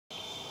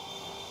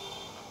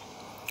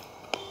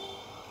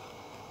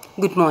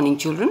Good morning,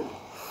 children.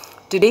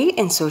 Today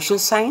in Social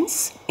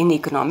Science, in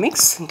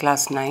Economics, in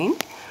Class 9,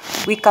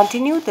 we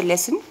continue the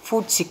lesson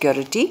Food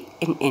Security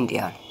in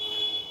India.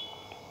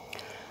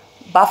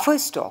 Buffer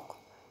stock.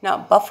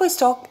 Now, buffer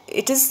stock,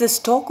 it is the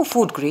stock of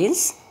food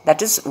grains,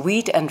 that is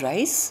wheat and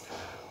rice,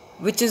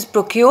 which is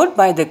procured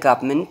by the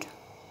government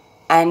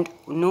and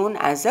known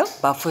as a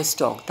buffer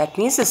stock. That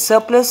means the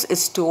surplus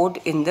is stored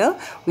in the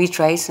wheat,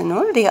 rice and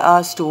all, they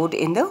are stored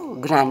in the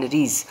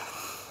granaries.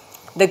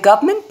 The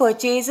government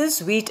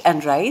purchases wheat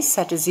and rice,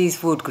 that is these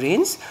food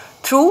grains,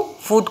 through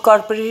Food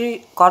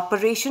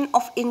Corporation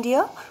of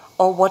India,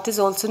 or what is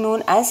also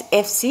known as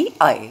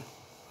FCI.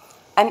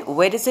 And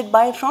where does it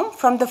buy from?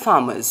 From the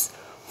farmers.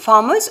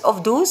 Farmers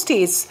of those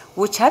states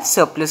which have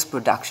surplus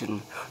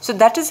production. So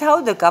that is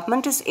how the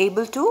government is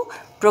able to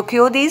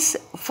procure these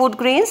food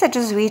grains, that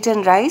is wheat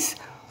and rice,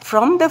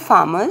 from the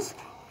farmers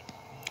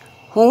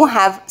who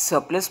have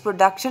surplus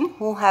production,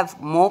 who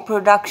have more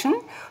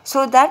production,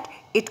 so that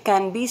it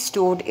can be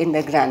stored in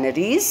the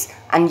granaries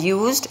and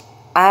used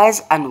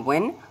as and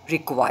when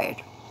required.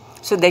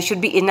 So there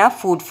should be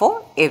enough food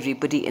for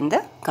everybody in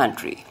the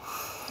country.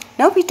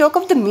 Now we talk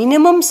of the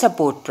minimum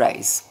support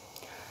price.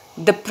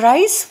 The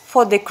price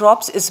for the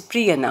crops is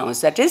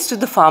pre-announced, that is to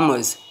the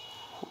farmers.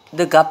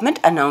 The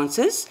government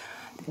announces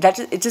that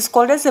it is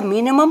called as the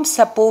minimum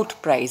support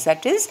price,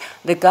 that is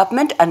the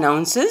government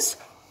announces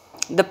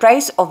the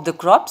price of the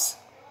crops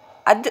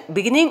at the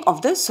beginning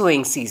of the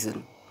sowing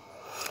season.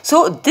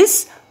 So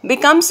this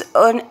becomes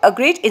a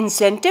great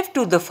incentive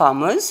to the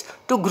farmers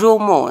to grow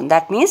more.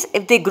 That means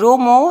if they grow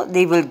more,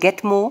 they will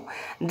get more.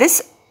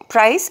 This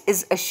price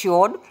is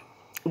assured.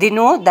 They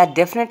know that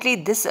definitely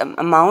this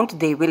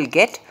amount they will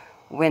get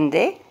when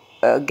they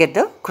get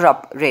the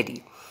crop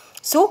ready.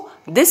 So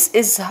this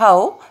is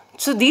how,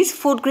 so these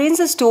food grains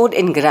are stored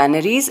in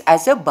granaries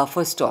as a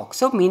buffer stock.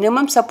 So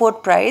minimum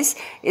support price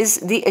is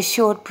the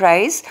assured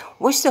price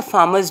which the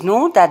farmers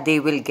know that they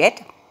will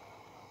get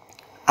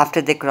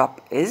after the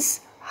crop is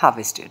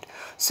harvested.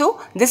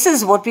 So this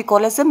is what we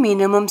call as a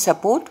minimum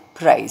support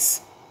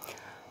price.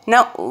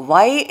 Now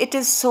why it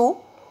is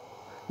so?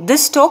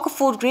 This stock of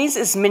food grains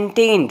is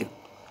maintained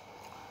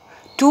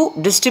to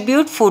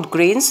distribute food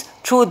grains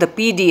through the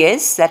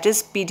PDS, that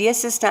is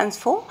PDS stands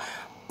for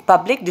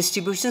Public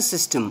Distribution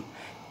System,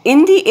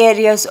 in the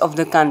areas of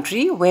the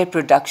country where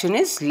production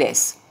is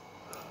less.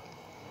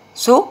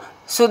 So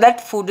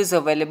that food is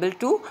available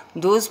to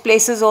those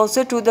places,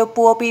 also to the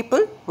poor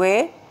people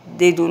where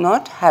they do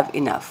not have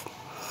enough.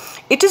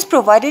 It is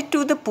provided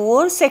to the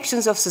poor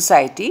sections of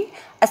society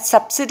at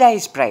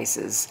subsidized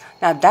prices.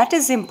 Now that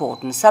is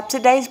important.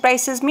 Subsidized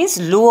prices means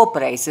lower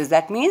prices.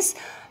 That means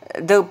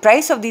the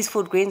price of these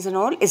food grains and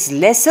all is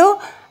lesser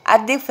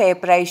at the fair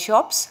price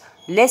shops,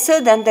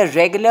 lesser than the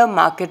regular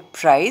market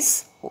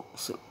price.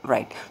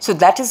 So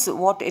that is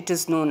what it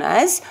is known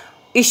as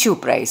issue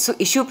price. So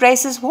issue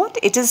price is what?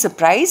 It is the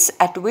price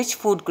at which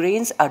food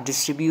grains are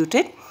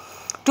distributed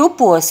to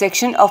poor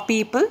section of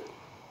people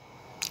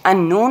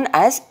and known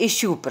as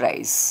issue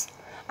price.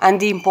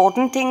 And the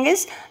important thing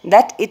is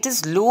that it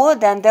is lower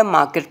than the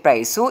market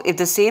price. So if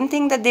the same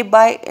thing that they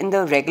buy in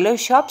the regular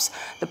shops,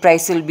 the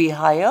price will be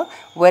higher,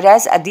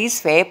 whereas at these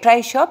fair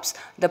price shops,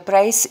 the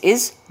price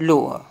is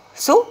lower.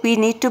 So we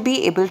need to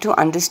be able to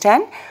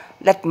understand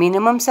that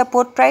minimum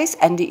support price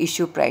and the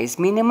issue price.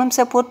 Minimum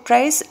support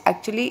price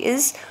actually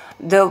is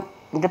the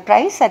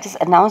price that is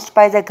announced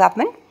by the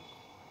government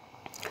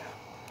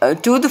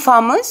to the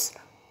farmers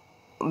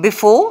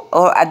before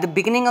or at the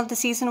beginning of the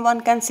season,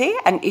 one can say,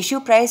 and issue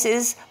price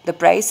is the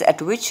price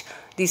at which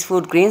these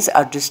food grains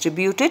are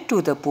distributed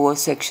to the poor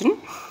section,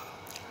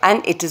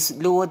 and it is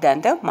lower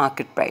than the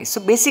market price. So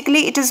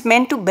basically it is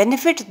meant to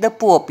benefit the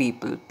poor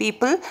people.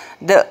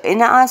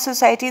 In our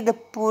society, the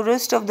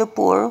poorest of the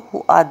poor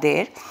who are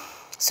there,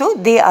 so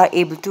they are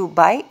able to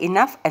buy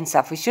enough and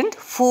sufficient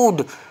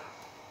food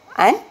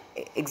and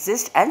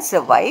exist and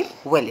survive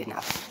well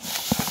enough.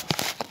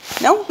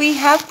 Now we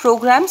have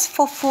programs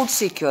for food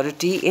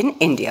security in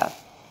India.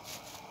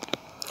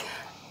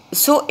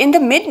 So in the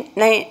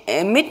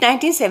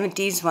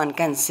mid-1970s, one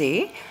can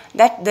say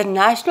that the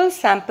National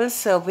Sample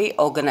Survey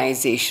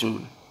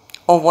Organization,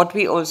 or what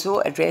we also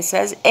address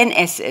as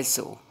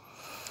NSSO,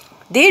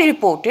 they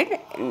reported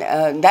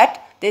that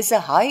there is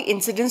a high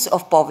incidence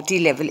of poverty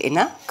level in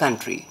our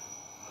country.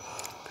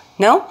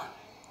 Now,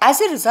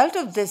 as a result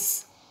of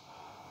this,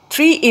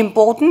 3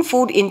 important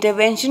food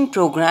intervention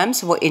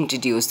programs were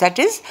introduced. That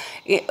is,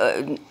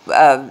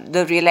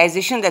 the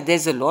realization that there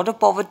is a lot of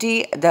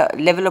poverty, the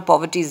level of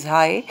poverty is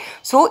high.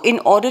 So in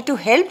order to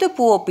help the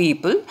poor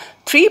people,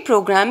 3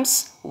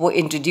 programs were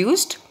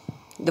introduced.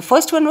 The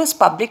first one was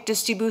Public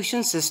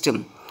Distribution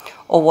System,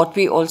 or what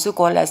we also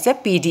call as the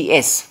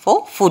PDS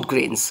for food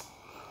grains.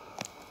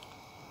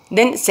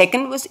 Then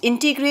second was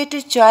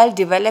Integrated Child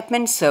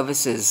Development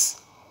Services,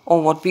 or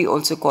what we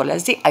also call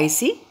as the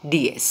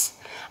ICDS.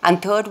 And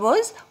third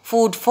was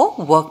Food for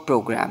Work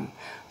program.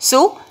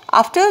 So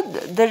after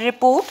the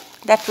report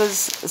that was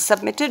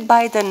submitted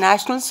by the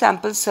National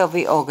Sample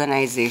Survey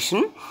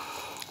Organization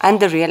and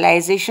the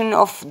realization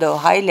of the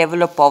high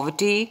level of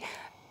poverty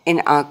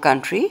in our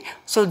country.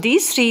 So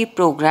these three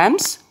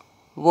programs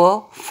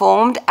were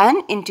formed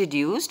and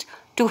introduced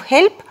to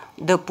help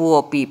the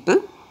poor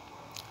people.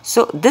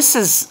 So this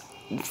is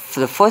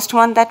the first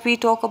one that we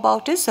talk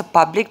about is a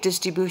public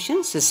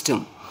distribution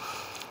system.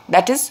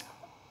 That is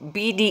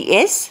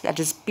BDS, that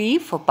is P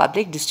for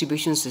public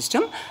distribution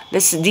system.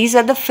 These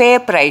are the fair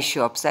price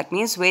shops. That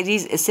means where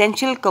these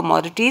essential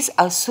commodities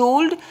are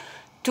sold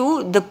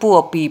to the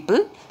poor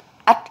people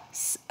at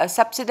a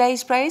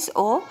subsidized price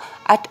or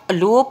at a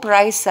lower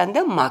price than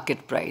the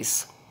market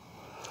price.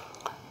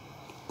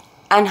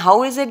 And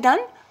how is it done?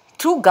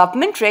 Through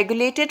government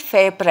regulated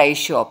fair price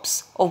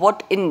shops, or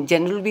what in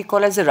general we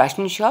call as the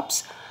ration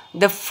shops.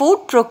 The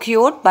food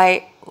procured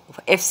by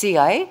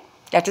FCI,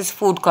 that is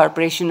Food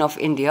Corporation of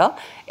India,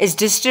 is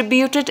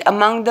distributed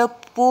among the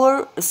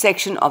poor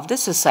section of the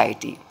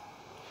society.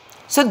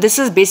 So this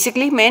is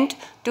basically meant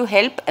to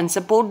help and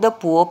support the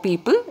poor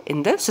people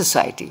in the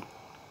society,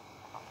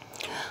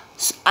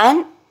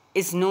 and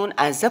is known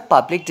as the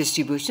public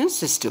distribution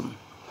system.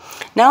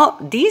 Now,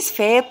 these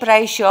fair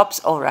price shops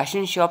or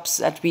ration shops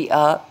that we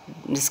are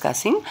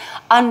discussing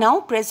are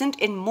now present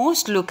in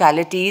most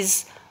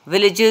localities,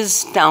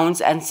 villages, towns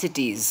and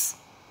cities.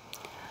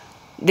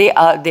 They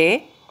are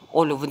there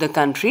all over the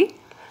country,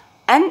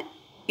 and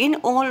in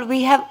all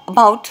we have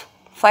about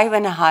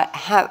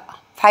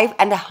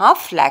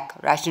 5.5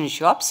 lakh ration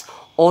shops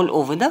all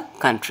over the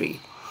country.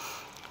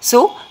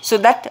 So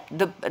that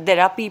there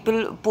are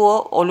people poor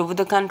all over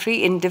the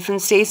country in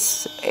different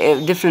states,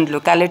 different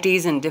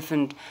localities and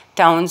different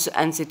towns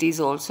and cities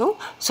also.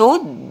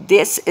 So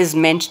this is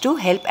meant to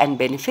help and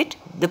benefit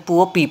the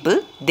poor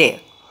people there.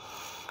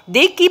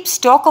 They keep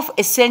stock of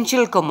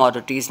essential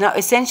commodities. Now,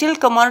 essential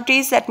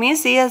commodities, that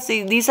means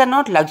these are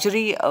not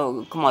luxury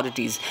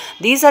commodities.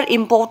 These are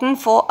important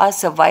for our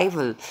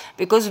survival,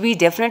 because we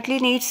definitely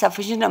need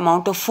sufficient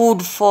amount of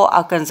food for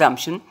our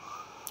consumption.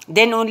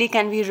 Then only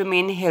can we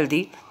remain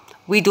healthy.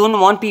 We don't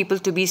want people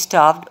to be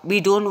starved. We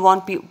don't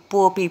want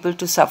poor people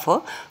to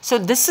suffer. So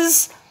this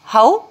is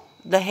how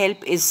the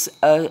help is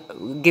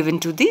given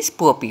to these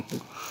poor people.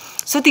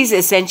 So these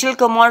essential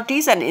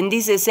commodities, and in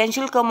these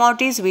essential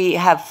commodities we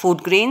have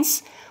food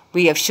grains,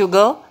 we have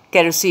sugar,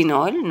 kerosene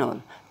oil and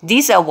all.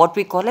 These are what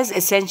we call as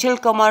essential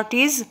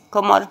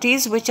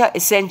commodities which are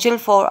essential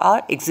for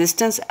our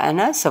existence and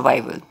our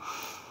survival.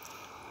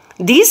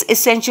 These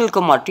essential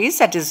commodities,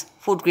 that is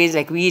food grains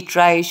like wheat,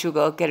 rice,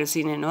 sugar,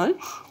 kerosene and all,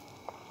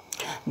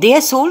 they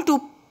are sold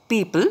to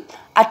people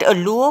at a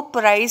lower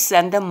price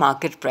than the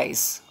market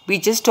price. We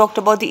just talked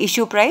about the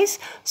issue price.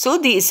 So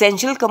the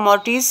essential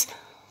commodities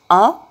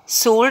are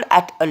sold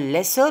at a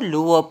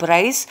lower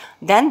price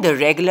than the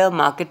regular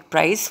market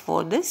price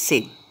for the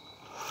same.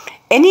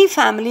 Any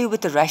family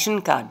with a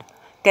ration card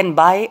can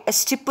buy a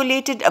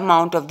stipulated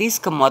amount of these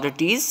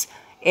commodities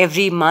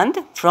every month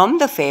from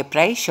the fair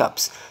price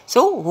shops.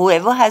 So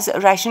whoever has a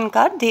ration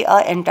card, they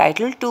are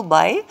entitled to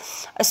buy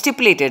a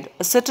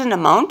certain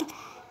amount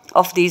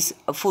of these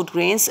food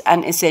grains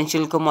and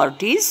essential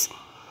commodities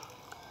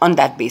on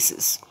that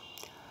basis.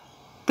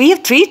 We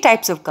have three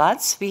types of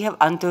cards. We have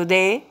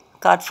Antyodaya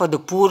card for the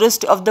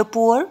poorest of the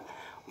poor.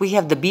 We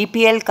have the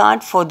BPL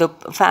card for the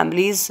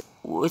families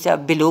which are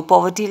below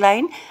poverty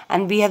line,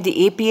 and we have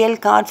the APL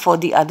card for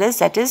the others,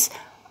 that is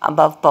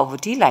above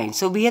poverty line.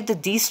 So we have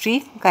these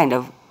three kind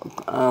of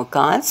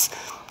cards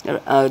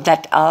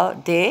that are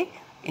there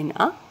in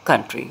our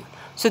country.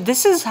 So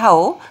this is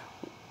how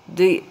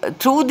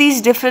through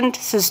these different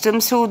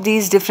systems, through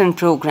these different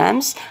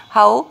programs,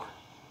 how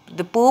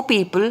the poor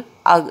people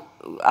are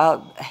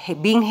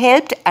being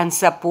helped and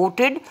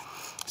supported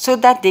so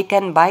that they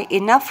can buy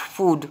enough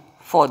food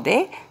for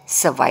their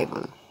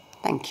survival.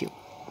 Thank you.